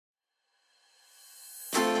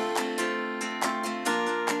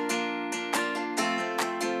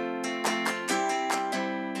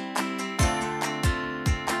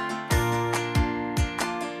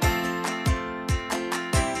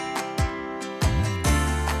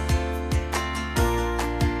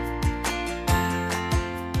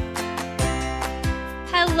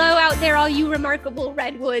there, all you remarkable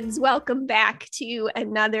redwoods. Welcome back to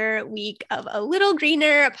another week of A Little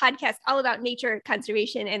Greener, a podcast all about nature,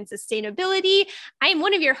 conservation, and sustainability. I am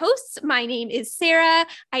one of your hosts. My name is Sarah.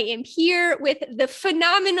 I am here with the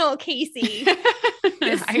phenomenal Casey.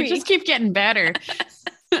 I just keep getting better.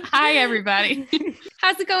 Hi, everybody.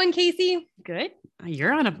 How's it going, Casey? Good.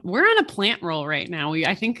 We're on a plant roll right now.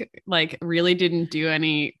 I think really didn't do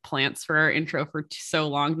any plants for our intro for so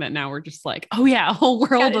long that now we're just like, oh yeah, a whole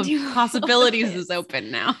world of possibilities is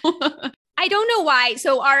open now. I don't know why.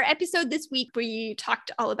 So our episode this week, we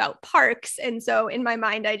talked all about parks. And so in my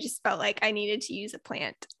mind, I just felt like I needed to use a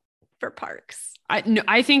plant for parks.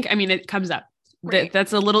 I think it comes up. Right.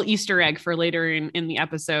 That's a little Easter egg for later in the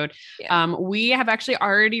episode. Yeah. We have actually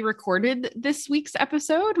already recorded this week's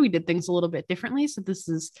episode. We did things a little bit differently. So this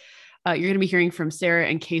is, you're going to be hearing from Sarah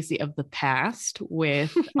and Casey of the past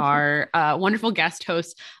with our wonderful guest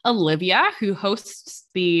host, Olivia, who hosts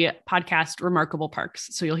the podcast Remarkable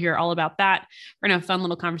Parks. So you'll hear all about that. We're going to have a fun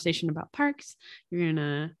little conversation about parks. You're going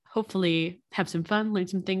to hopefully have some fun, learn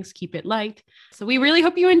some things, keep it light. So we really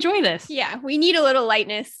hope you enjoy this. Yeah, we need a little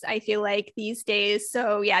lightness, I feel like, these days.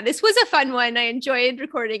 So yeah, this was a fun one. I enjoyed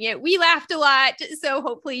recording it. We laughed a lot. So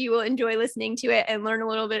hopefully you will enjoy listening to it and learn a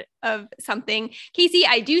little bit of something. Casey,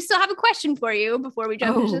 I do still have a question for you before we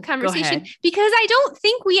jump into the conversation, because I don't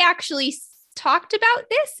think we actually talked about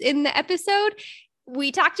this in the episode.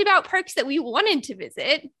 We talked about parks that we wanted to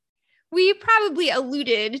visit. We probably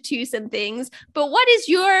alluded to some things, but what is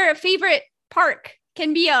your favorite park?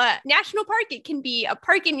 Can be a national park. It can be a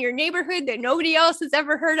park in your neighborhood that nobody else has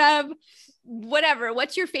ever heard of. Whatever.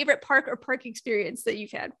 What's your favorite park or park experience that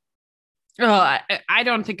you've had? Oh, I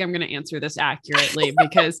don't think I'm going to answer this accurately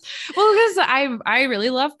because I really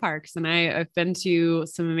love parks, and I've been to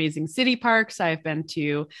some amazing city parks. I've been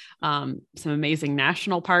to some amazing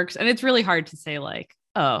national parks, and it's really hard to say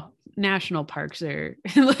national parks are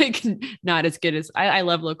not as good as I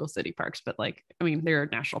love local city parks, but they're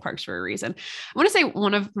national parks for a reason. I want to say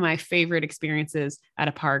one of my favorite experiences at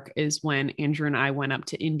a park is when Andrew and I went up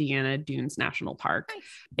to Indiana Dunes National Park. Nice.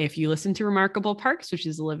 If you listen to Remarkable Parks, which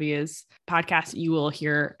is Olivia's podcast, you will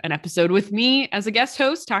hear an episode with me as a guest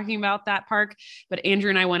host talking about that park. But Andrew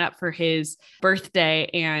and I went up for his birthday,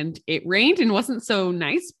 and it rained and wasn't so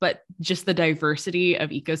nice, but just the diversity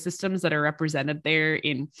of ecosystems that are represented there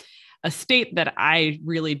in a state that I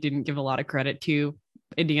really didn't give a lot of credit to.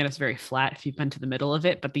 Indiana's very flat if you've been to the middle of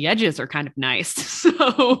it, but the edges are kind of nice.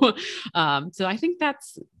 So I think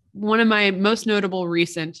that's one of my most notable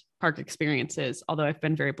recent park experiences, although I've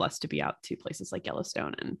been very blessed to be out to places like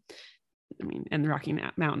Yellowstone and the Rocky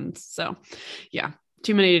Mountains. So yeah,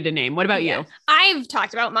 too many to name. What about you? I've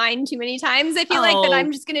talked about mine too many times. I feel like that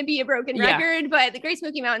I'm just going to be a broken record, but the Great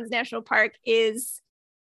Smoky Mountains National Park is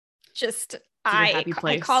just... I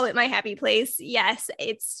call it my happy place. Yes,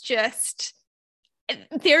 it's just,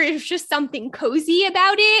 there is just something cozy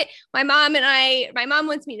about it. My mom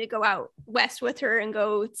wants me to go out west with her and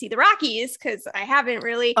go see the Rockies, because I haven't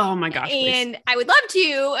really. Oh my gosh. And please. I would love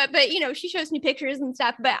to, but she shows me pictures and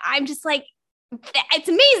stuff, but I'm just like, it's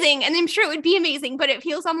amazing. And I'm sure it would be amazing, but it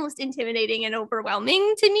feels almost intimidating and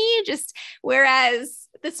overwhelming to me. Whereas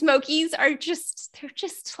the Smokies are they're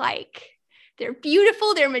just like, they're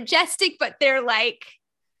beautiful, they're majestic, but they're like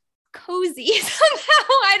cozy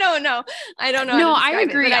somehow. I don't know. No, I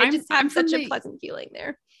agree. But I just have such a pleasant feeling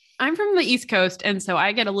there. I'm from the East Coast, and so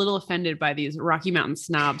I get a little offended by these Rocky Mountain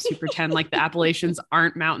snobs who pretend like the Appalachians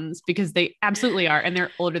aren't mountains, because they absolutely are, and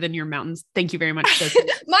they're older than your mountains. Thank you very much.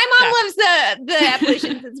 My mom loves the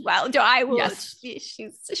Appalachians as well. I will. Yes.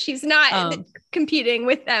 She's not competing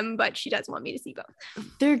with them, but she does want me to see both.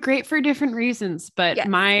 They're great for different reasons. But yes.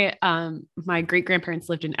 My great grandparents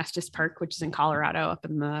lived in Estes Park, which is in Colorado, up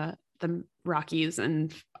in the Rockies,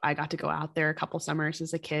 and I got to go out there a couple summers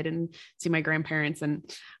as a kid and see my grandparents,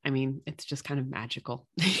 and it's just kind of magical.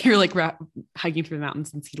 You're like hiking through the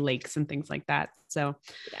mountains and see lakes and things like that. So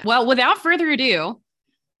Well, without further ado,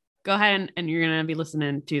 go ahead and you're going to be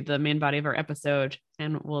listening to the main body of our episode,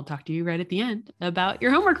 and we'll talk to you right at the end about your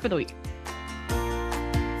homework for the week.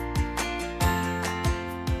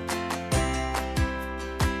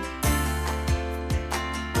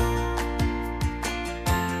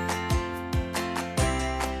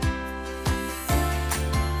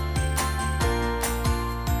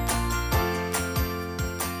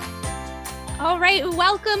 All right.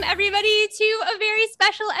 Welcome everybody to a very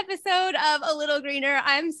special episode of A Little Greener.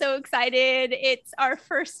 I'm so excited. It's our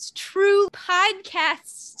first true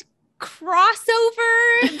podcast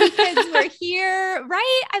crossover because we're here,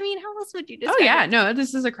 right? I mean, how else would you describe it? No,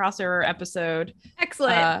 this is a crossover episode.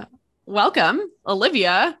 Excellent. Welcome,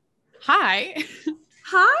 Olivia. Hi.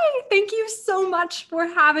 Hi, thank you so much for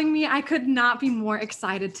having me. I could not be more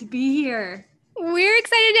excited to be here. We're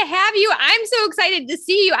excited to have you. I'm so excited to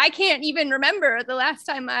see you. I can't even remember the last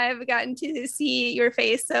time I've gotten to see your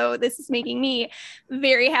face. So this is making me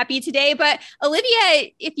very happy today. But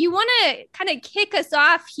Olivia, if you want to kind of kick us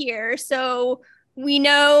off here. So we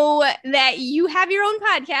know that you have your own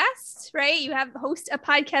podcast, right? You have host a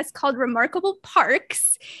podcast called Remarkable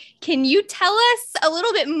Parks. Can you tell us a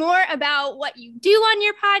little bit more about what you do on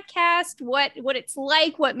your podcast, what it's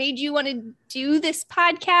like, what made you want to do this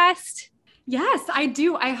podcast? Yes, I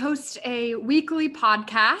do. I host a weekly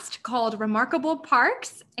podcast called Remarkable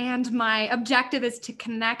Parks, and my objective is to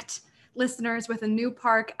connect listeners with a new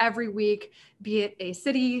park every week, be it a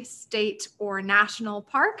city, state, or national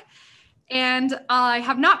park. And I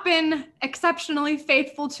have not been exceptionally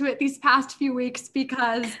faithful to it these past few weeks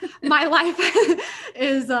because my life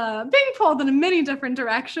is being pulled in many different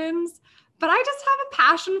directions. But I just have a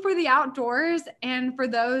passion for the outdoors, and for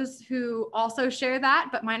those who also share that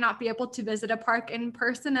but might not be able to visit a park in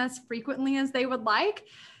person as frequently as they would like.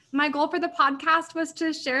 My goal for the podcast was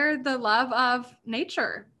to share the love of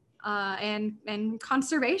nature and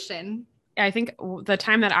conservation. I think the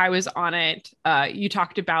time that I was on it, you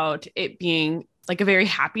talked about it being like a very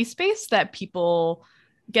happy space that people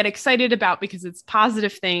get excited about because it's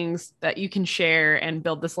positive things that you can share and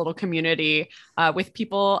build this little community with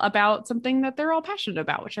people about something that they're all passionate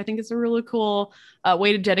about, which I think is a really cool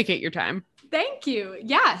way to dedicate your time. Thank you.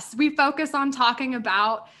 Yes, we focus on talking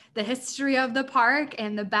about the history of the park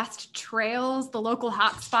and the best trails, the local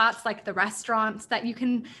hotspots, like the restaurants that you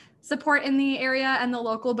can support in the area and the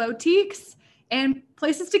local boutiques and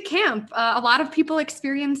places to camp. A lot of people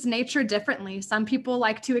experience nature differently. Some people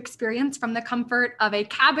like to experience from the comfort of a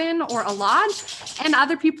cabin or a lodge, and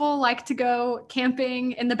other people like to go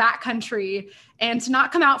camping in the backcountry and to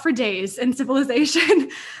not come out for days in civilization.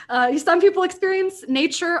 Some people experience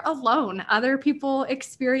nature alone. Other people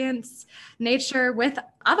experience nature with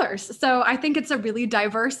others. So I think it's a really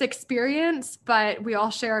diverse experience, but we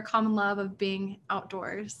all share a common love of being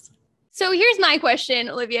outdoors. So here's my question,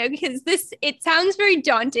 Olivia, because it sounds very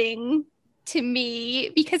daunting to me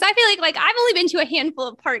because I feel like I've only been to a handful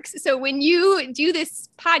of parks. So when you do this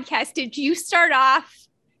podcast, did you start off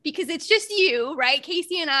because it's just you, right?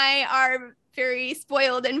 Casey and I are very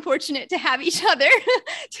spoiled and fortunate to have each other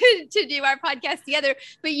to do our podcast together.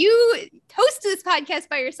 But you host this podcast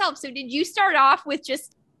by yourself. So did you start off with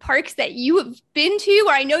just parks that you have been to,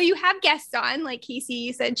 or I know you have guests on, like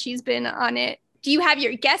Casey said she's been on it. Do you have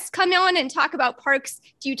your guests come on and talk about parks?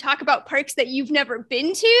 Do you talk about parks that you've never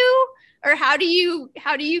been to? Or how do you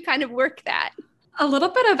kind of work that? A little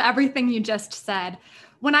bit of everything you just said.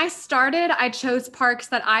 When I started, I chose parks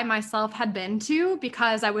that I myself had been to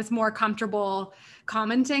because I was more comfortable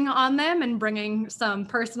commenting on them and bringing some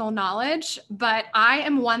personal knowledge. But I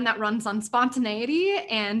am one that runs on spontaneity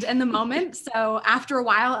and in the moment. So after a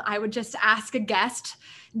while, I would just ask a guest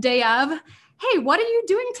day of, hey, what are you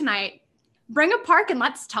doing tonight? Bring a park and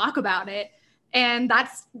let's talk about it. And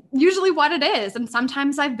that's usually what it is. And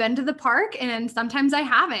sometimes I've been to the park and sometimes I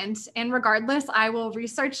haven't. And regardless, I will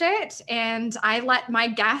research it and I let my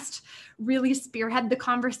guest really spearhead the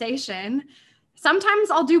conversation.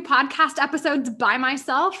 Sometimes I'll do podcast episodes by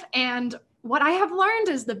myself. And what I have learned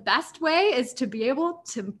is the best way is to be able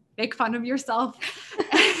to make fun of yourself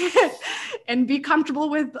and be comfortable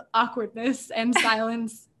with awkwardness and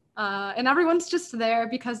silence. And everyone's just there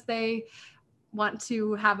because they want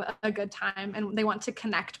to have a good time and they want to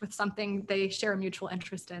connect with something they share a mutual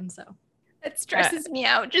interest in. So it stresses me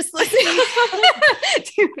out just listening.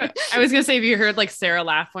 I was going to say, if you heard like Sarah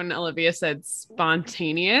laugh when Olivia said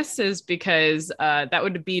spontaneous, is because that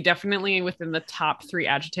would be definitely within the top 3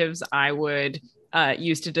 adjectives I would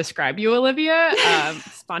use to describe you, Olivia.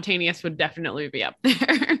 Spontaneous would definitely be up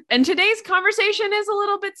there. And today's conversation is a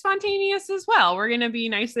little bit spontaneous as well. We're going to be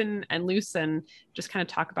nice and loose and just kind of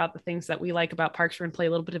talk about the things that we like about parks. We're going to play a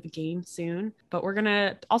little bit of a game soon, but we're going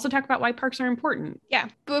to also talk about why parks are important. Yeah.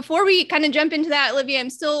 Before we kind of jump into that, Olivia, I'm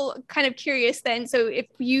still kind of curious then. So if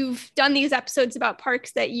you've done these episodes about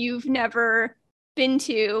parks that you've never been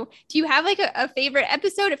to, do you have like a favorite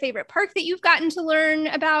episode, a favorite park that you've gotten to learn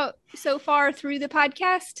about so far through the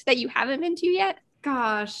podcast that you haven't been to yet?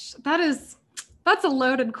 Gosh, that's a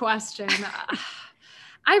loaded question.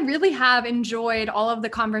 I really have enjoyed all of the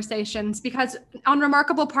conversations because on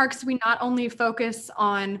Remarkable Parks, we not only focus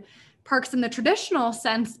on parks in the traditional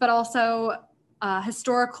sense, but also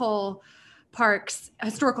historical parks,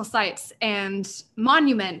 historical sites and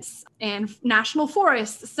monuments and national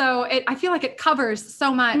forests. So I feel like it covers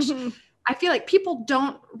so much. Mm-hmm. I feel like people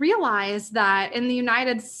don't realize that in the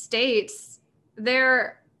United States,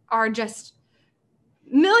 there are just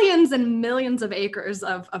millions and millions of acres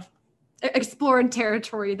of explored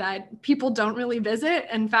territory that people don't really visit.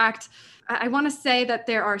 In fact, I want to say that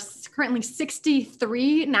there are currently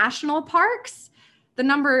 63 national parks. The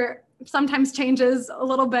number sometimes changes a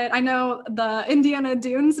little bit. I know the Indiana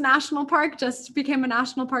Dunes National Park just became a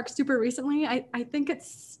national park super recently. I think it's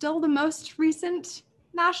still the most recent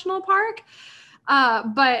national park,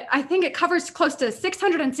 but I think it covers close to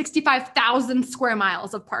 665,000 square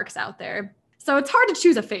miles of parks out there. So it's hard to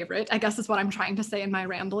choose a favorite, I guess is what I'm trying to say in my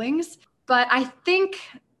ramblings. But I think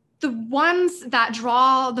the ones that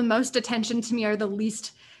draw the most attention to me are the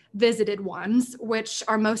least visited ones, which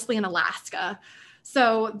are mostly in Alaska.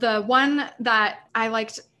 So the one that I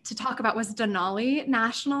liked to talk about was Denali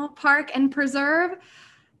National Park and Preserve.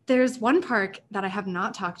 There's one park that I have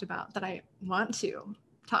not talked about that I want to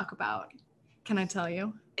talk about. Can I tell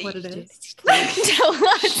you what it is? Tell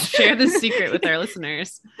us. Share the secret with our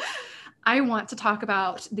listeners. I want to talk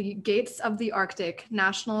about the Gates of the Arctic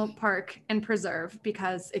National Park and Preserve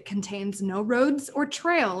because it contains no roads or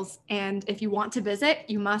trails. And if you want to visit,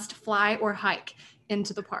 you must fly or hike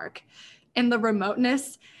into the park. And the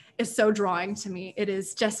remoteness is so drawing to me. It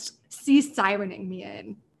is just sea sirening me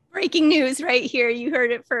in. Breaking news right here. You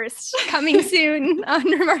heard it first. Coming soon on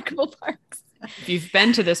Remarkable Parks. If you've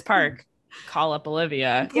been to this park, call up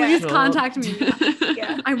Olivia. Please contact me.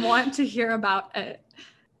 Yeah, I want to hear about it.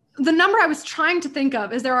 The number I was trying to think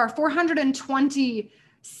of is there are 420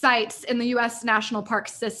 sites in the U.S. National Park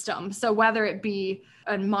system. So whether it be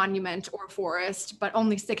a monument or forest, but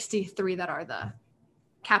only 63 that are the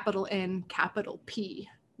capital N, capital P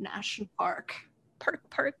National Park.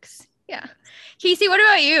 Parks. Yeah. Casey, what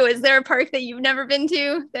about you? Is there a park that you've never been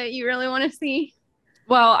to that you really want to see?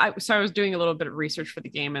 Well, I was doing a little bit of research for the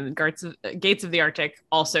game, and Gates of the Arctic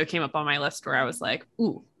also came up on my list where I was like,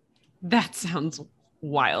 ooh, that sounds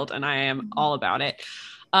wild, and I am all about it.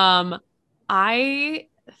 I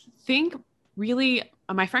think really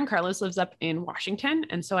my friend Carlos lives up in Washington,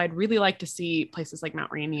 and so I'd really like to see places like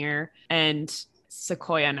Mount Rainier and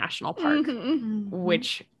Sequoia National Park,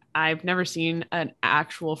 which I've never seen an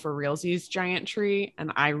actual for realsies giant tree,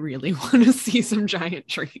 and I really want to see some giant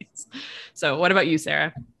trees. So what about you,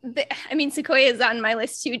 Sarah? Sequoia is on my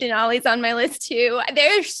list too. Denali's on my list too.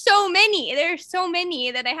 There's so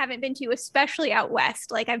many that I haven't been to, especially out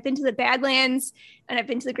west. Like I've been to the Badlands and I've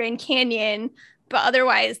been to the Grand Canyon, but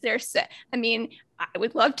otherwise I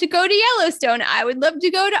would love to go to Yellowstone. I would love to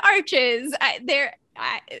go to Arches.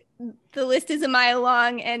 The list is a mile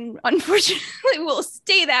long, and unfortunately will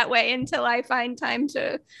stay that way until I find time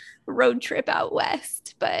to road trip out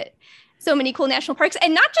west. But so many cool national parks,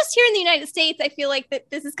 and not just here in the United States. I feel like that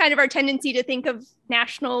this is kind of our tendency to think of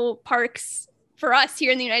national parks for us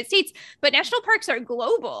here in the United States, but national parks are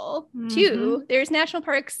global too. There's national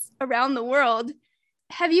parks around the world.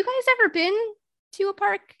 Have you guys ever been to a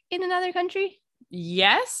park in another country?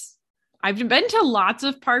 Yes. I've been to lots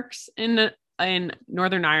of parks in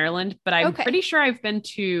Northern Ireland, but I'm pretty sure I've been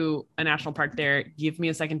to a national park there. Give me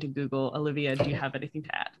a second to Google. Olivia, do you have anything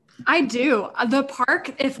to add? I do. The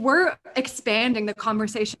park, if we're expanding the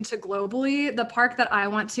conversation to globally, the park that I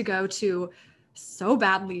want to go to so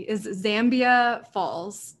badly is Zambia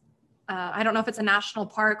Falls. I don't know if it's a national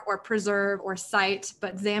park or preserve or site,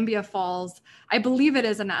 but Zambia Falls, I believe it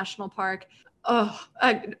is a national park. Oh,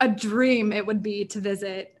 a dream it would be to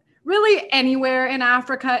visit. Really anywhere in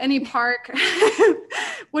Africa, any park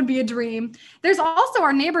would be a dream. There's also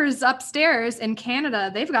our neighbors upstairs in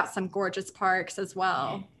Canada. They've got some gorgeous parks as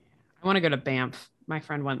well. I want to go to Banff. My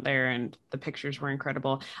friend went there and the pictures were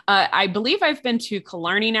incredible. I believe I've been to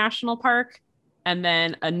Killarney National Park and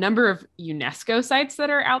then a number of UNESCO sites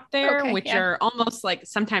that are out there, which are almost like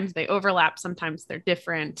sometimes they overlap, sometimes they're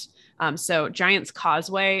different. So Giant's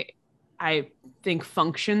Causeway, I think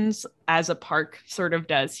functions as a park, sort of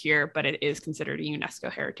does here, but it is considered a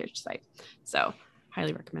UNESCO heritage site. So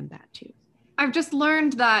highly recommend that too. I've just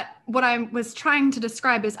learned that what I was trying to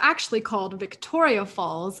describe is actually called Victoria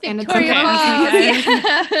Falls. And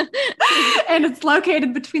it's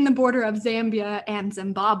located between the border of Zambia and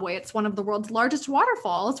Zimbabwe. It's one of the world's largest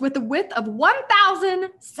waterfalls with a width of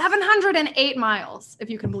 1,708 miles,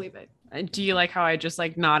 if you can believe it. Do you like how I just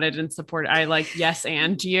like nodded in support? I like, yes,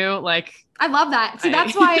 and you like. I love that. See,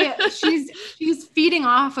 that's why she's feeding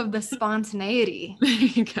off of the spontaneity. There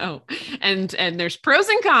you go. And there's pros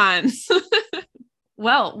and cons.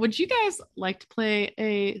 Well, would you guys like to play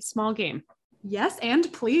a small game? Yes,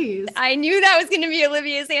 and please. I knew that was going to be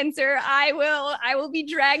Olivia's answer. I will be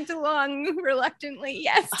dragged along reluctantly.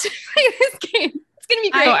 Yes, to play this game. It's going to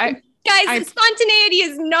be great. Guys, spontaneity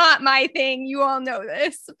is not my thing. You all know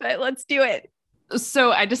this, but let's do it.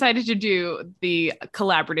 So I decided to do the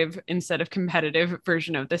collaborative instead of competitive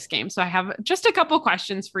version of this game. So I have just a couple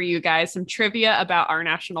questions for you guys, some trivia about our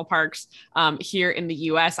national parks here in the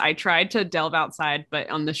US. I tried to delve outside, but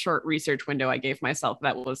on the short research window I gave myself,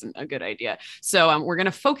 that wasn't a good idea. So we're going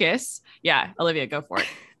to focus. Yeah, Olivia, go for it.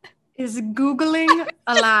 Is Googling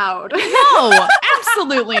allowed? No,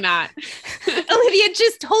 absolutely not. Olivia,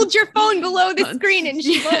 just hold your phone below the screen and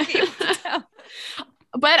she won't be able to tell.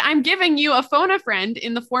 But I'm giving you a phone a friend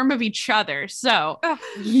in the form of each other. So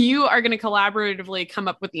you are going to collaboratively come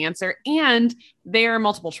up with the answer, and they are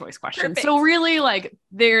multiple choice questions. Perfect. So really, like,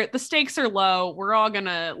 the stakes are low. We're all going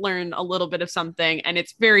to learn a little bit of something, and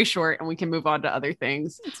it's very short, and we can move on to other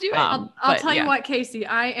things. Let's do it. I'll tell you what, Casey,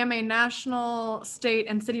 I am a national, state,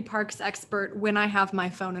 and city parks expert when I have my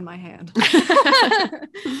phone in my hand.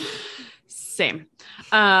 Same.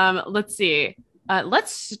 Let's see.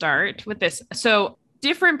 Let's start with this. So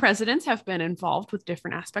different presidents have been involved with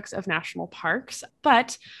different aspects of national parks,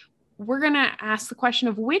 but we're going to ask the question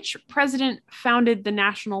of which president founded the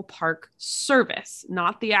National Park Service,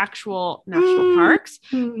 not the actual national parks,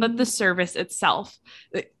 but the service itself.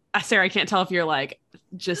 Sarah, I can't tell if you're like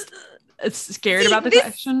just scared about the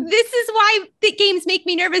question. This is why the games make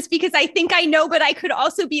me nervous, because I think I know, but I could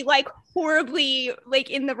also be like horribly like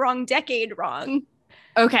in the wrong decade wrong.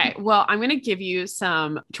 Okay, well, I'm going to give you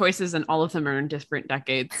some choices, and all of them are in different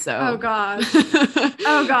decades. So, oh gosh,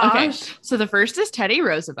 oh gosh. Okay, so the first is Teddy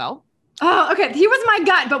Roosevelt. Oh, okay. He was my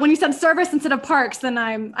gut, but when you said service instead of parks, then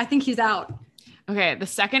I think he's out. Okay, the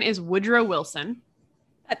second is Woodrow Wilson.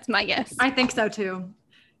 That's my guess. I think so too.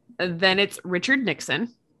 Then it's Richard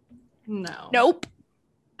Nixon. No. Nope.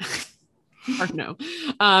 Or no.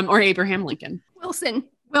 Or Abraham Lincoln.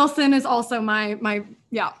 Wilson is also my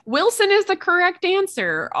yeah. Wilson is the correct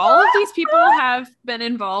answer. All of these people have been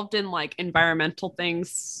involved in like environmental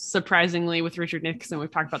things. Surprisingly, with Richard Nixon,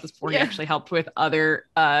 we've talked about this before. He actually helped with other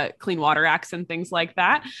Clean Water Acts and things like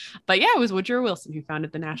that. But yeah, it was Woodrow Wilson who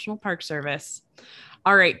founded the National Park Service.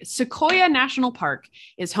 All right. Sequoia National Park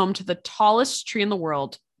is home to the tallest tree in the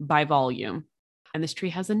world by volume. And this tree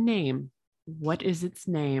has a name. What is its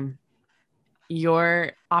name?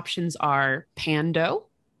 Your options are Pando,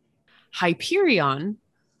 Hyperion,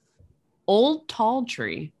 Old Tall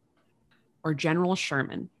Tree, or General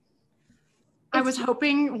Sherman. I was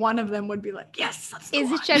hoping one of them would be like, yes, that's the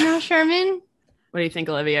one. Is it General Sherman? What do you think,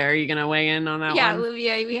 Olivia? Are you going to weigh in on that one? Yeah,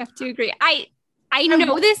 Olivia, we have to agree. I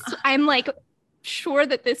know this. I'm like sure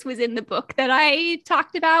that this was in the book that I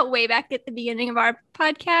talked about way back at the beginning of our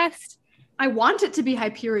podcast. I want it to be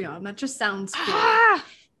Hyperion. That just sounds cool.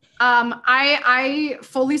 I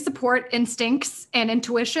fully support instincts and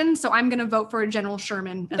intuition, so I'm going to vote for General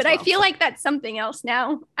Sherman. But I feel like that's something else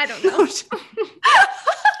now. I don't know.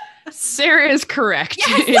 Sarah is correct.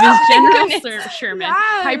 Yes! It is General Sherman.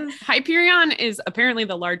 Yes! Hyperion is apparently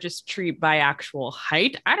the largest tree by actual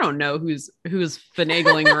height. I don't know who's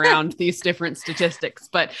finagling around these different statistics,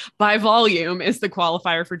 but by volume is the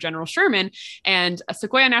qualifier for General Sherman. And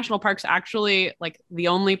Sequoia National Park's actually like the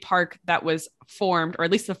only park that was formed, or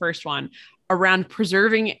at least the first one, around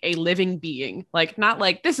preserving a living being. Like, not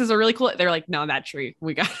like this is a really cool. They're like, no, that tree,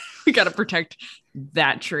 we got to protect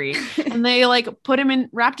that tree. And they like put him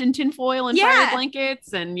wrapped in tinfoil and fire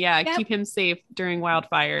blankets, and keep him safe during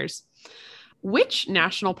wildfires. Which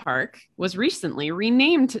national park was recently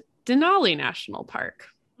renamed Denali National Park?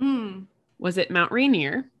 Was it Mount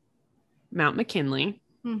Rainier, Mount McKinley,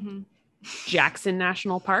 Jackson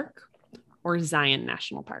National Park, or Zion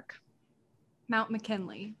National Park? Mount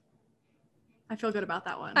McKinley. I feel good about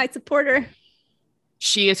that one. I support her.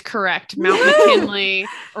 She is correct. Mount McKinley,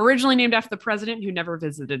 originally named after the president who never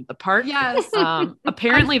visited the park. Yes.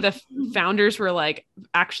 Apparently the founders were like,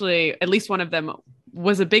 actually, at least one of them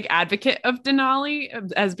was a big advocate of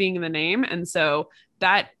Denali as being the name. And so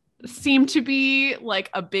that seemed to be like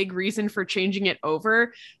a big reason for changing it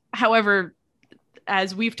over. However,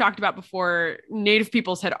 as we've talked about before, Native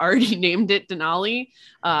peoples had already named it Denali.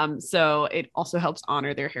 So it also helps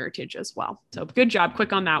honor their heritage as well. So good job.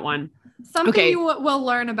 Quick on that one. Something you will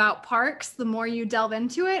learn about parks the more you delve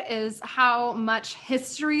into it is how much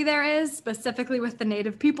history there is, specifically with the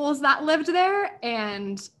Native peoples that lived there.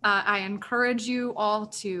 And I encourage you all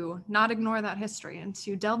to not ignore that history and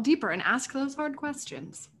to delve deeper and ask those hard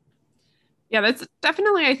questions. Yeah, that's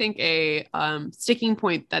definitely, I think, a sticking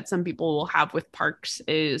point that some people will have with parks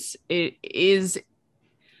is it is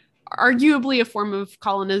arguably a form of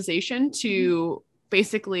colonization to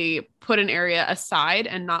basically put an area aside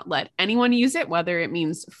and not let anyone use it, whether it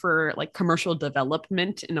means for like commercial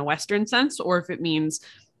development in a Western sense, or if it means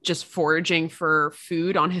just foraging for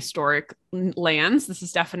food on historic lands. This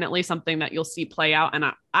is definitely something that you'll see play out. And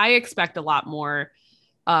I expect a lot more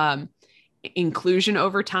inclusion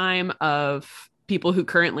over time of people who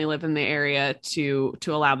currently live in the area to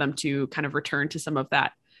allow them to kind of return to some of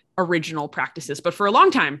that original practices, but for a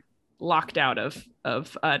long time locked out of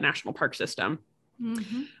a national park system.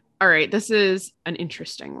 Mm-hmm. All right, this is an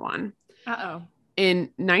interesting one.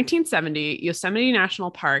 In 1970, Yosemite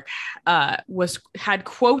National Park had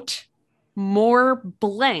quote more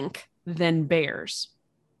blank than bears.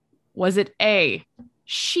 Was it A,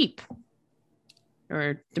 sheep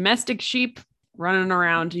or domestic sheep running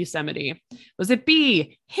around Yosemite? Was it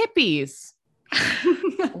B, hippies,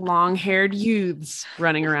 long-haired youths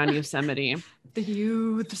running around Yosemite? The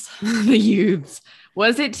youths. The youths.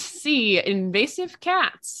 Was it C, invasive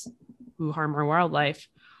cats who harm our wildlife?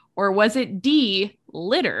 Or was it D,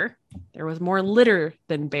 litter? There was more litter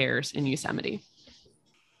than bears in Yosemite.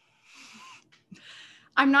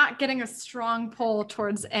 I'm not getting a strong pull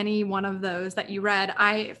towards any one of those that you read.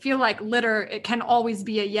 I feel like litter, it can always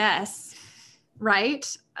be a yes, right?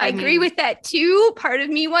 I agree with that too. Part of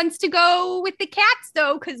me wants to go with the cats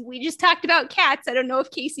though, because we just talked about cats. I don't know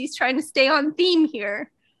if Casey's trying to stay on theme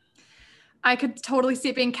here. I could totally see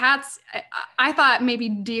it being cats. I thought maybe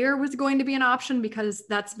deer was going to be an option because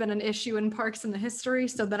that's been an issue in parks in the history.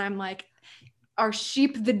 So then I'm like, are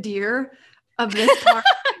sheep the deer of this park?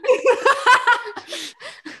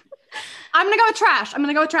 I'm going to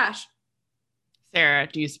go with trash. Sarah,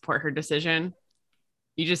 do you support her decision?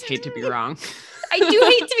 You just hate to be wrong. I do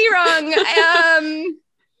hate to be wrong.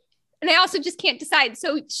 And I also just can't decide.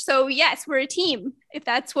 So yes, we're a team. If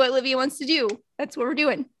that's what Olivia wants to do, that's what we're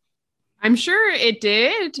doing. I'm sure it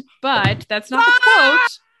did, but that's not the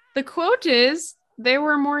quote. The quote is there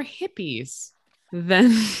were more hippies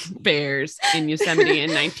than bears in Yosemite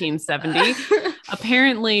in 1970.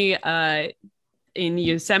 Apparently, in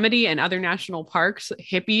Yosemite and other national parks,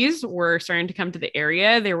 hippies were starting to come to the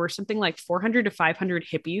area. There were something like 400 to 500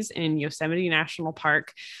 hippies in Yosemite National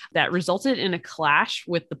Park that resulted in a clash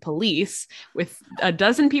with the police, with a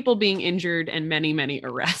dozen people being injured and many, many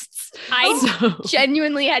arrests. I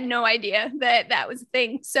genuinely had no idea that that was a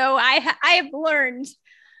thing. So I have learned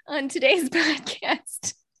on today's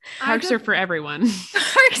podcast. Parks are for everyone.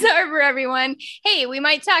 Parks are for everyone. Hey, we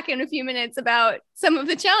might talk in a few minutes about some of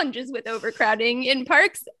the challenges with overcrowding in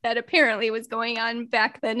parks that apparently was going on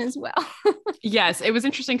back then as well. Yes, it was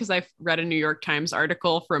interesting because I read a New York Times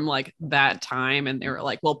article from like that time and they were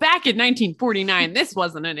like, well, back in 1949, this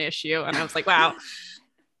wasn't an issue. And I was like, wow,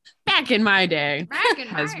 back in my day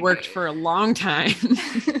has worked for a long time.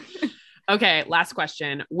 Okay, last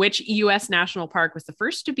question. Which U.S. national park was the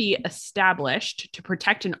first to be established to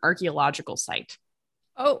protect an archaeological site?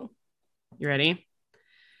 Oh. You ready?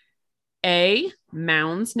 A,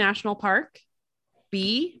 Mounds National Park.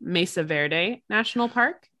 B, Mesa Verde National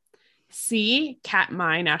Park. C,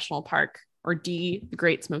 Katmai National Park. Or D, the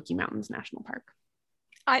Great Smoky Mountains National Park.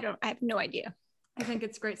 I have no idea. I think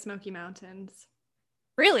it's Great Smoky Mountains.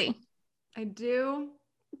 Really? I do.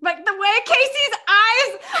 Like the way Casey's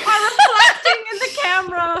eyes are reflecting in the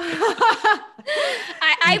camera.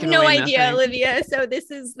 I have no idea, Olivia. So this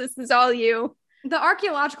is all you. The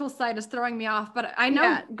archaeological site is throwing me off, but I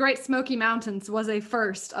know Great Smoky Mountains was a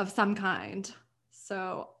first of some kind.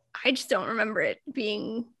 So I just don't remember it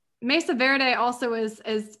being. Mesa Verde also is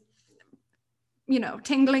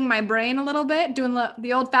tingling my brain a little bit, doing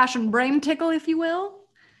the old-fashioned brain tickle, if you will.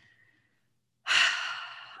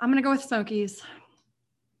 I'm gonna go with Smokies.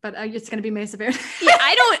 But it's going to be Mesa Verde. Yeah,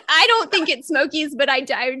 I don't think it's Smokies, but I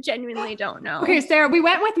genuinely don't know. Okay, Sarah, we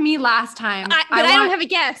went with me last time. But I don't have a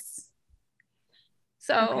guess.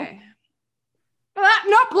 So. Okay.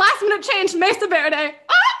 Nope, last minute change, Mesa Verde.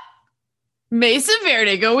 Mesa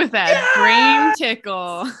Verde, go with that. Brain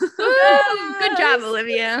tickle. Good job,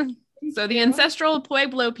 Olivia. So the ancestral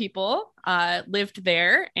Pueblo people lived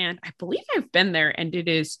there, and I believe I've been there, and it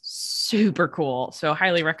is super cool. So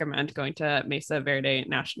highly recommend going to Mesa Verde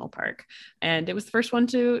National Park. And it was the first one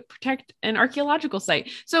to protect an archaeological site.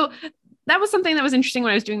 So that was something that was interesting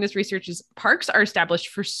when I was doing this research is parks are established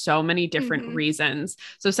for so many different reasons.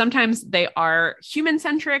 So sometimes they are human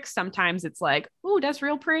centric. Sometimes it's like, oh, that's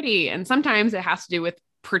real pretty. And sometimes it has to do with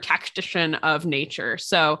protection of nature.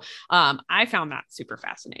 So I found that super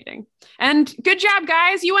fascinating. And good job,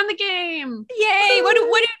 guys. You won the game. Yay. What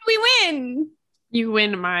did we win? You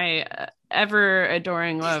win my ever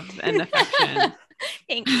adoring love and affection.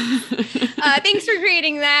 Thanks. Thanks for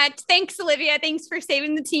creating that. Thanks, Olivia. Thanks for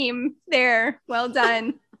saving the team there. Well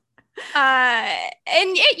done.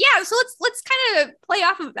 Yeah, so let's kind of play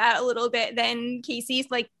off of that a little bit then, Casey.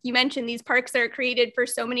 Like you mentioned, these parks are created for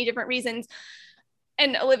so many different reasons.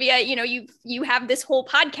 And Olivia, you have this whole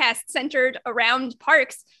podcast centered around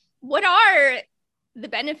parks. What are the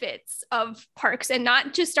benefits of parks, and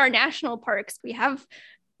not just our national parks? We have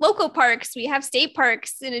local parks, we have state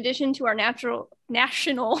parks, in addition to our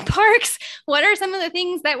national parks. What are some of the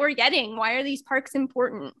things that we're getting? Why are these parks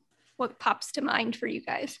important? What pops to mind for you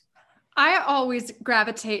guys? I always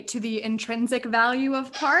gravitate to the intrinsic value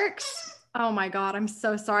of parks. Oh my God, I'm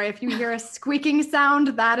so sorry. If you hear a squeaking sound,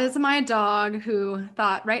 that is my dog who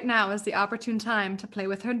thought right now is the opportune time to play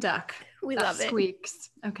with her duck. We that love it. Squeaks.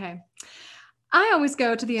 Okay. I always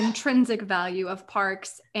go to the intrinsic value of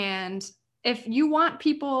parks. And if you want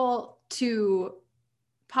people to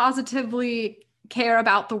positively care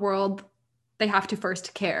about the world, they have to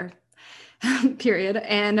first care, period.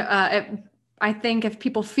 And I think if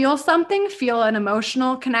people feel an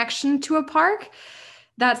emotional connection to a park,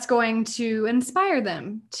 that's going to inspire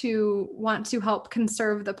them to want to help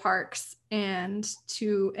conserve the parks and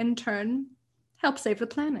to, in turn, help save the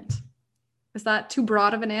planet. Is that too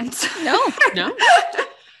broad of an answer? No.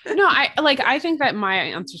 I think that my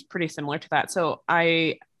answer is pretty similar to that. So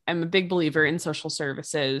I am a big believer in social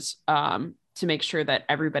services, to make sure that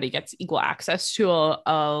everybody gets equal access to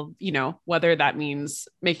whether that means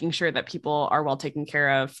making sure that people are well taken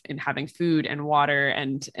care of and having food and water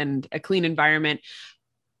and a clean environment.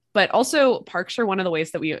 But also parks are one of the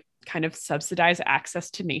ways that we kind of subsidize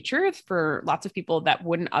access to nature for lots of people that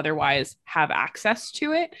wouldn't otherwise have access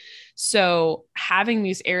to it. So having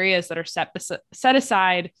these areas that are set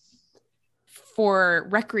aside for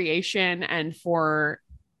recreation and for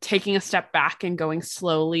taking a step back and going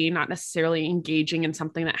slowly, not necessarily engaging in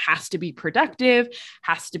something that has to be productive,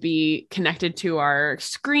 has to be connected to our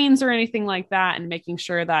screens or anything like that, and making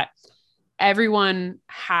sure that everyone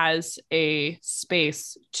has a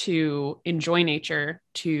space to enjoy nature,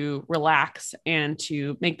 to relax, and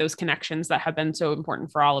to make those connections that have been so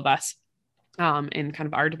important for all of us in kind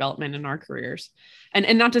of our development and our careers.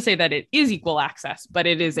 And not to say that it is equal access, but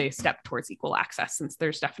it is a step towards equal access, since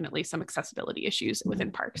there's definitely some accessibility issues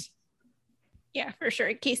within parks. Yeah, for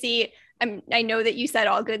sure. Casey, I know that you said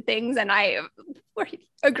all good things, and I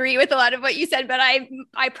agree with a lot of what you said, but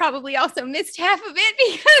I probably also missed half of it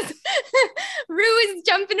because Rue is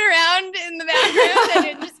jumping around in the background, and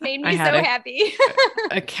it just made me so happy.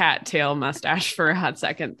 A cattail mustache for a hot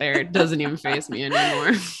second there. It doesn't even faze me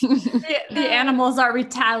anymore. The animals are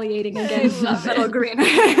retaliating against little greener.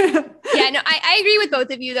 Yeah, no, I agree with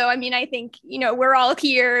both of you, though. I mean, I think, we're all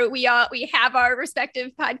here. We have our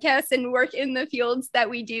respective podcasts and work in the fields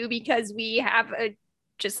that we do because we have a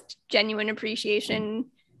just genuine appreciation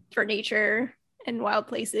for nature and wild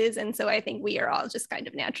places. And so I think we are all just kind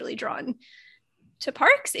of naturally drawn to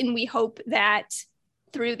parks. And we hope that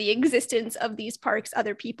through the existence of these parks,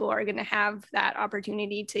 other people are going to have that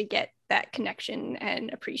opportunity to get that connection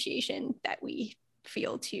and appreciation that we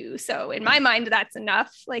feel too. So in my mind, that's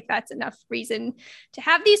enough. That's enough reason to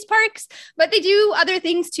have these parks, but they do other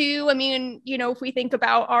things too. I mean, if we think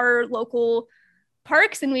about our local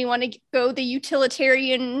parks and we want to go the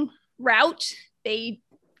utilitarian route, they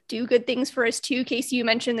do good things for us too. Casey, you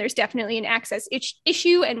mentioned there's definitely an access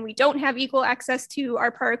issue, and we don't have equal access to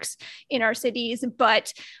our parks in our cities,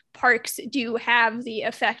 but parks do have the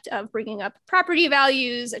effect of bringing up property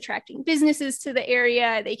values, attracting businesses to the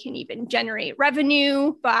area. They can even generate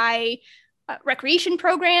revenue by recreation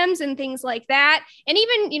programs and things like that. And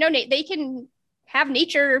even, they can have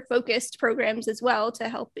nature-focused programs as well to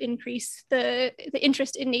help increase the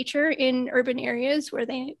interest in nature in urban areas where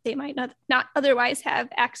they might not otherwise have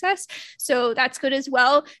access. So that's good as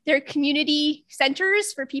well. There are community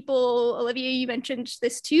centers for people. Olivia, you mentioned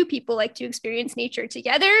this too. People like to experience nature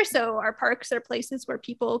together. So our parks are places where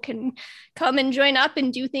people can come and join up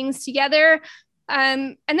and do things together.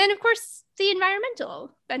 And then, of course, the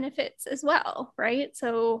environmental benefits as well, right?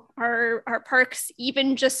 So our parks,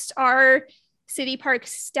 even just our city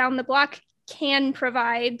parks down the block, can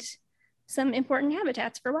provide some important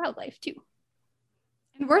habitats for wildlife too.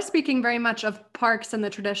 And we're speaking very much of parks in the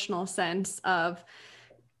traditional sense of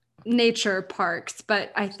nature parks,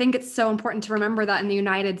 but I think it's so important to remember that in the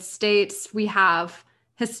United States, we have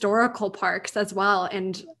historical parks as well,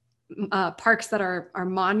 and parks that are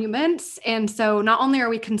monuments. And so not only are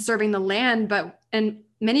we conserving the land, but in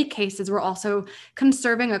many cases, we're also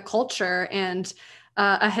conserving a culture and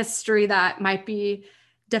a history that might be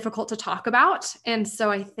difficult to talk about. And so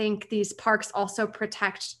I think these parks also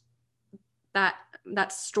protect that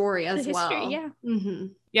story as well. Yeah. Mm-hmm.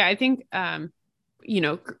 Yeah, I think,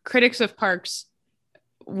 critics of parks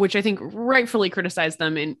which I think rightfully criticize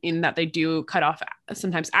them in that they do cut off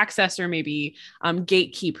sometimes access or maybe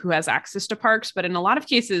gatekeep who has access to parks. But in a lot of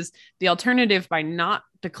cases, the alternative by not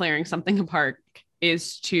declaring something a park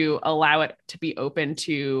is to allow it to be open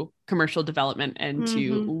to commercial development and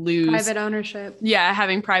to lose private ownership. Yeah,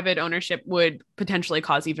 having private ownership would potentially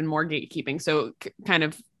cause even more gatekeeping. So kind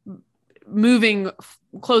of moving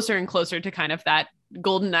closer and closer to kind of that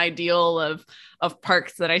golden ideal of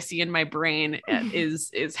parks that I see in my brain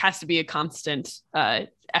is has to be a constant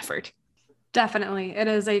effort. Definitely. It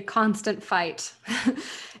is a constant fight.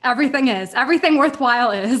 Everything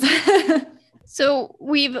worthwhile is. So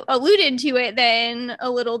we've alluded to it then a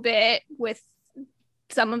little bit with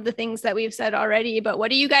some of the things that we've said already, but what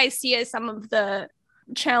do you guys see as some of the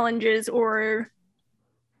challenges or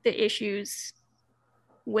the issues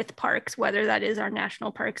with parks, whether that is our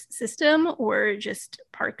national parks system or just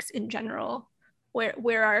parks in general?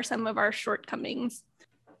 Where are some of our shortcomings?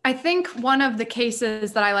 I think one of the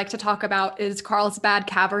cases that I like to talk about is Carlsbad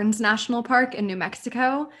Caverns National Park in New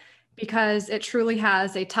Mexico, because it truly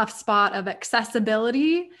has a tough spot of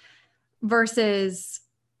accessibility versus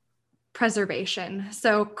preservation.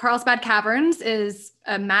 So Carlsbad Caverns is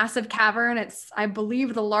a massive cavern. It's, I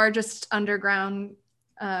believe, the largest underground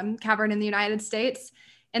cavern in the United States.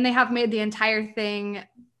 And they have made the entire thing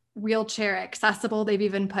wheelchair accessible. They've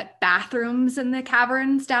even put bathrooms in the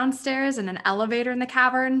caverns downstairs and an elevator in the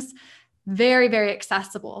caverns. Very, very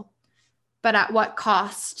accessible. But at what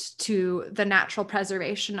cost to the natural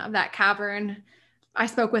preservation of that cavern? I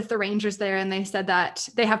spoke with the rangers there and they said that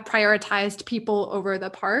they have prioritized people over the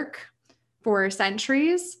park for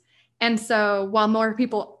centuries. And so while more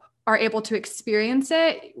people are able to experience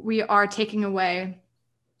it, we are taking away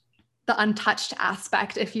the untouched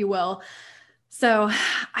aspect, if you will. So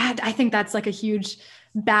I think that's like a huge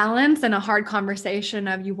balance and a hard conversation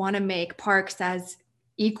of you want to make parks as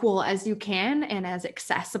equal as you can and as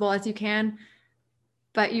accessible as you can,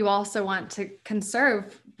 but you also want to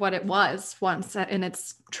conserve what it was once in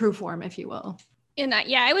its true form, if you will. And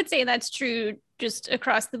I would say that's true just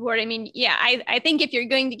across the board. I mean, I think if you're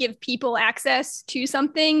going to give people access to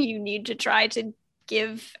something, you need to try to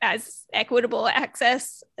give as equitable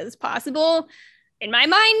access as possible, in my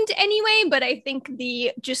mind anyway. But I think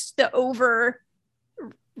the overreach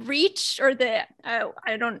or the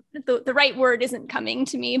right word isn't coming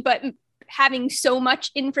to me, but having so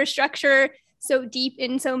much infrastructure so deep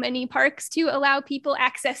in so many parks to allow people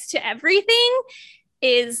access to everything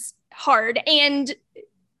is hard. And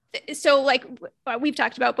so like we've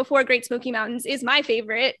talked about before, Great Smoky Mountains is my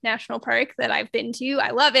favorite national park that I've been to.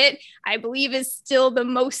 I love it. I believe is still the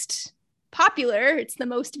most popular. It's the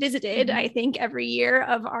most visited, I think, every year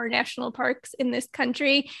of our national parks in this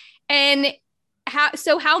country. And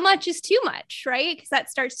how much is too much, right? Because that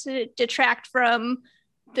starts to detract from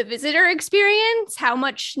the visitor experience. How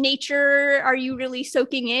much nature are you really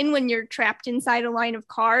soaking in when you're trapped inside a line of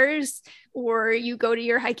cars, or you go to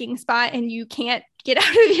your hiking spot and you can't get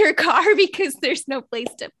out of your car because there's no place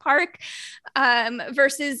to park,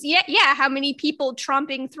 versus how many people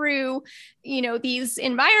tromping through, these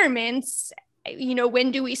environments,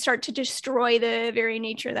 when do we start to destroy the very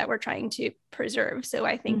nature that we're trying to preserve? So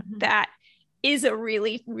I think that is a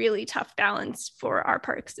really, really tough balance for our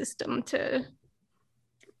park system to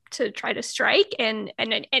try to strike, and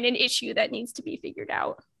an issue that needs to be figured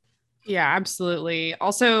out. Yeah, absolutely.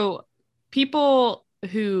 Also, people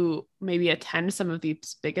who maybe attend some of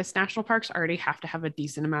these biggest national parks already have to have a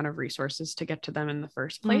decent amount of resources to get to them in the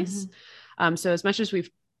first place. So as much as we've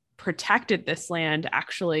protected this land,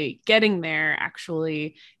 actually getting there,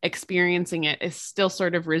 actually experiencing it is still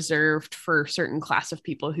sort of reserved for a certain class of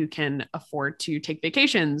people who can afford to take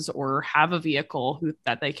vacations or have a vehicle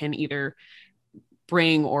that they can either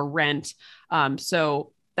bring or rent.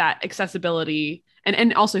 So that accessibility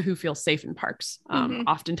and also who feel safe in parks.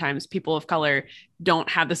 Oftentimes people of color don't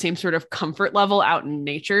have the same sort of comfort level out in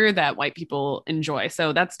nature that white people enjoy.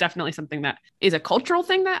 So that's definitely something that is a cultural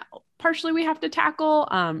thing that partially we have to tackle,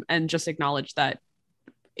 and just acknowledge that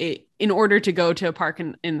in order to go to a park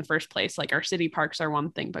in the first place, like our city parks are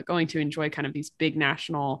one thing, but going to enjoy kind of these big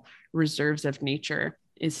national reserves of nature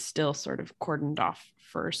is still sort of cordoned off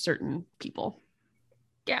for certain people.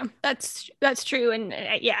 Yeah, that's true. And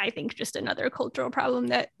I think just another cultural problem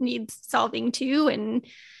that needs solving too. And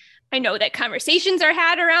I know that conversations are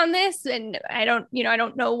had around this, and I don't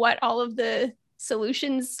know what all of the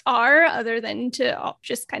solutions are other than to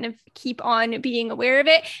just kind of keep on being aware of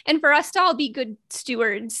it. And for us to all be good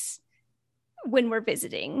stewards when we're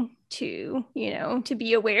visiting to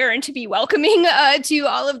be aware and to be welcoming to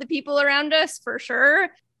all of the people around us, for sure.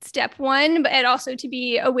 step one, but also to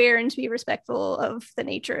be aware and to be respectful of the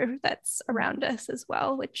nature that's around us as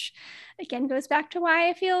well, which again goes back to why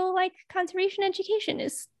I feel like conservation education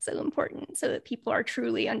is so important, so that people are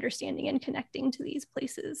truly understanding and connecting to these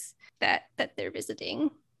places that they're visiting.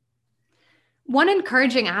 One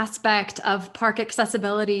encouraging aspect of park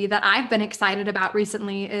accessibility that I've been excited about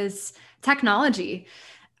recently is technology.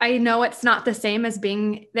 I know it's not the same as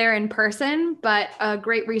being there in person, but a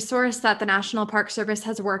great resource that the National Park Service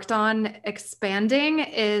has worked on expanding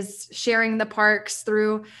is sharing the parks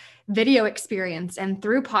through video experience and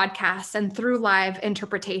through podcasts and through live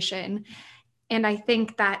interpretation. And I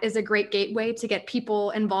think that is a great gateway to get people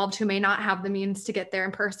involved who may not have the means to get there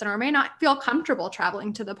in person or may not feel comfortable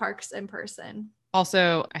traveling to the parks in person.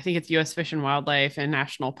 Also, I think it's U.S. Fish and Wildlife and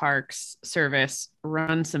National Parks Service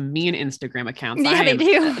run some mean Instagram accounts. Yeah, they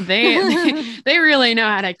do. They really know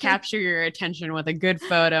how to capture your attention with a good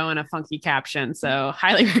photo and a funky caption. So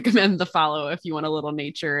highly recommend the follow if you want a little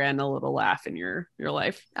nature and a little laugh in your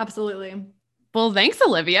life. Absolutely. Well, thanks,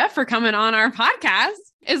 Olivia, for coming on our podcast.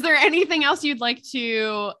 Is there anything else you'd like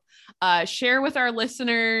to share with our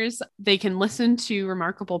listeners? They can listen to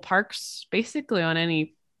Remarkable Parks basically on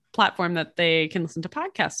any platform that they can listen to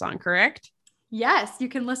podcasts on, correct? Yes, you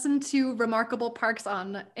can listen to Remarkable Parks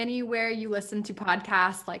on anywhere you listen to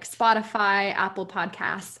podcasts like Spotify, Apple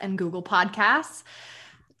Podcasts, and Google Podcasts.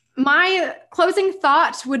 My closing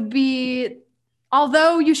thought would be,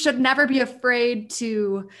 although you should never be afraid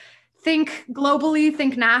to think globally,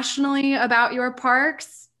 think nationally about your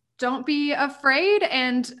parks, don't be afraid,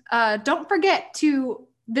 and don't forget to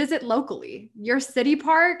visit locally. Your city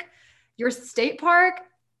park, your state park,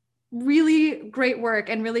 really great work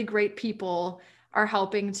and really great people are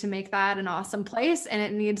helping to make that an awesome place. And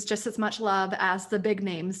it needs just as much love as the big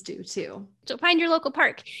names do too. So find your local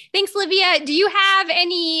park. Thanks, Olivia. Do you have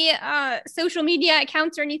any social media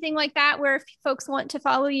accounts or anything like that where if folks want to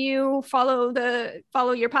follow you, follow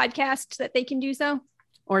your podcast, that they can do so?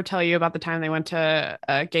 Or tell you about the time they went to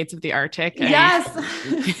Gates of the Arctic and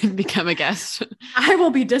yes. become a guest. I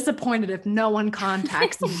will be disappointed if no one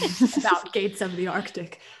contacts me about Gates of the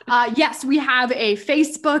Arctic. Yes, we have a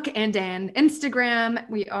Facebook and an Instagram.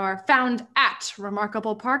 We are found at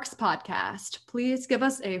Remarkable Parks Podcast. Please give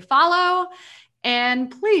us a follow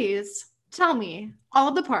and please tell me all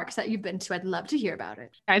of the parks that you've been to. I'd love to hear about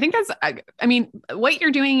it. I think what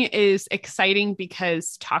you're doing is exciting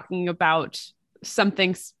because talking about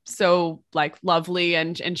something so like lovely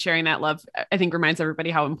and sharing that love, I think reminds everybody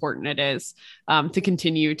how important it is to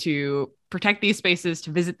continue to protect these spaces,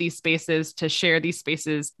 to visit these spaces, to share these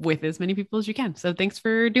spaces with as many people as you can. So thanks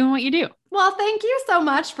for doing what you do. Well, thank you so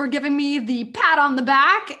much for giving me the pat on the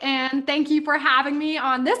back. And thank you for having me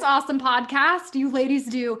on this awesome podcast. You ladies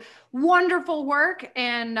do wonderful work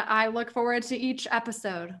and I look forward to each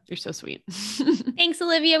episode. You're so sweet. Thanks,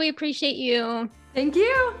 Olivia. We appreciate you. Thank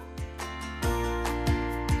you.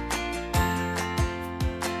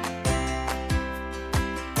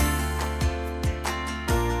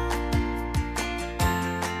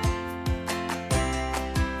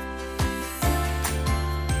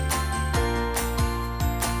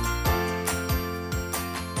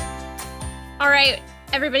 All right,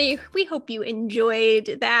 everybody, we hope you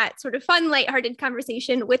enjoyed that sort of fun, lighthearted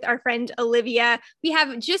conversation with our friend Olivia. We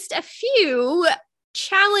have just a few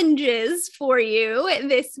challenges for you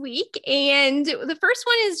this week. And the first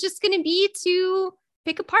one is just going to be to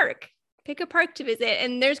pick a park to visit.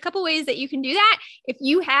 And there's a couple ways that you can do that. If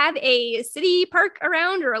you have a city park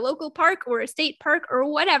around or a local park or a state park or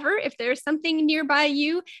whatever, if there's something nearby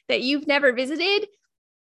you that you've never visited,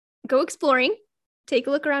 go exploring. Take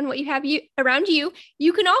a look around what you have around you.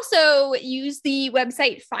 You can also use the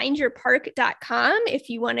website findyourpark.com if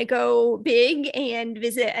you want to go big and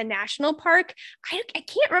visit a national park. I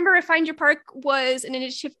can't remember if Find Your Park was an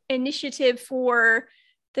initiative for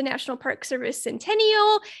the National Park Service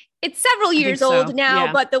Centennial. It's several years old now,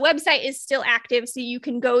 yeah. But the website is still active. So you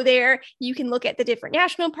can go there, you can look at the different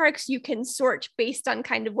national parks, you can sort based on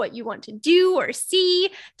kind of what you want to do or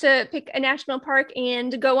see to pick a national park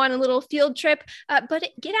and go on a little field trip, but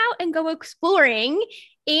get out and go exploring.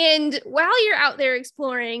 And while you're out there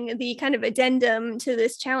exploring, the kind of addendum to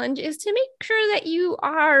this challenge is to make sure that you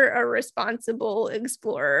are a responsible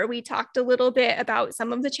explorer. We talked a little bit about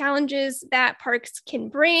some of the challenges that parks can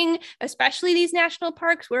bring, especially these national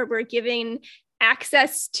parks where we're giving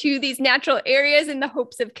access to these natural areas in the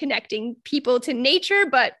hopes of connecting people to nature,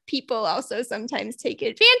 but people also sometimes take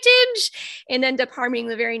advantage and end up harming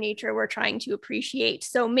the very nature we're trying to appreciate.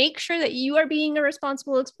 So make sure that you are being a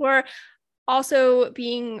responsible explorer, also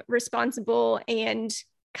being responsible and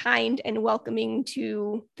kind and welcoming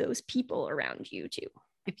to those people around you too.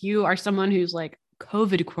 if you are someone who's like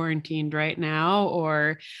COVID quarantined right now,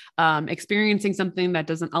 or experiencing something that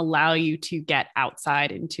doesn't allow you to get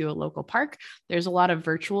outside into a local park, there's a lot of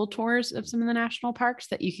virtual tours of some of the national parks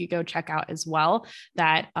that you could go check out as well,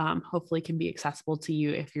 that hopefully can be accessible to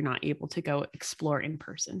you if you're not able to go explore in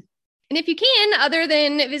person. And if you can, other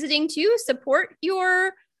than visiting to support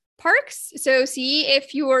your parks. So see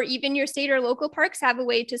if your state or local parks have a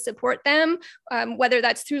way to support them, whether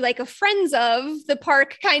that's through like a Friends of the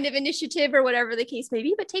Park kind of initiative or whatever the case may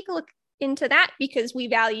be, but take a look into that, because we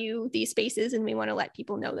value these spaces and we want to let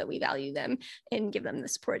people know that we value them and give them the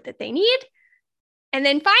support that they need. And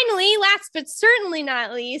then finally, last but certainly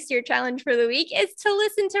not least, your challenge for the week is to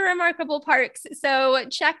listen to Remarkable Parks. So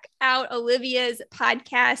check out Olivia's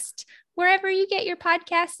podcast wherever you get your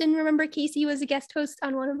podcast. And remember, Casey was a guest host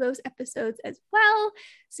on one of those episodes as well.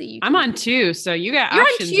 So I'm on two. So you got You're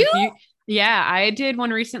options. On two? Yeah, I did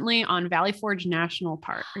one recently on Valley Forge National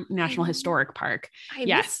Historic Park. I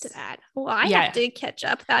missed that. Well, I have to catch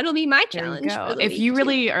up. That'll be my challenge. If you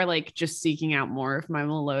really are like just seeking out more of my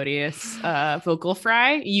melodious vocal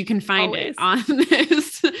fry, you can find it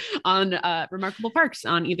on Remarkable Parks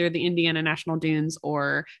on either the Indiana National Dunes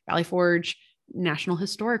or Valley Forge National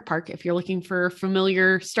Historic Park if you're looking for a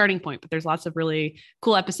familiar starting point. But there's lots of really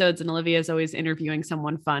cool episodes, and Olivia is always interviewing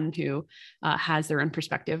someone fun who has their own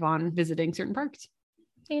perspective on visiting certain parks.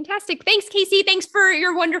 Fantastic. Thanks, Casey. Thanks for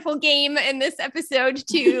your wonderful game in this episode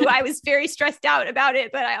too. I was very stressed out about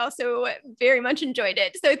it, but I also very much enjoyed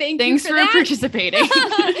it. So thanks for participating.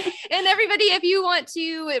 And everybody, if you want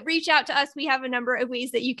to reach out to us, we have a number of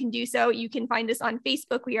ways that you can do so. You can find us on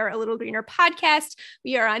Facebook. We are A Little Greener Podcast.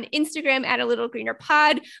 We are on Instagram at A Little Greener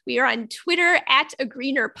Pod. We are on Twitter at A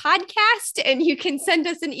Greener Podcast. And you can send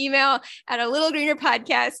us an email at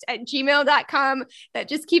alittlegreenerpodcast@gmail.com. That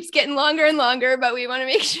just keeps getting longer and longer, but we want to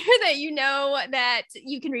make sure that you know that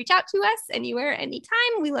you can reach out to us anywhere,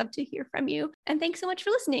 anytime. We love to hear from you. And thanks so much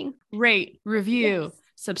for listening. Rate, review,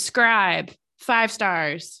 subscribe, 5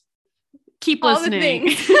 stars. Keep all listening.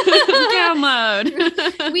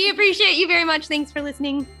 Download. We appreciate you very much. Thanks for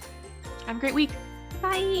listening. Have a great week.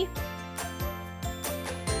 Bye.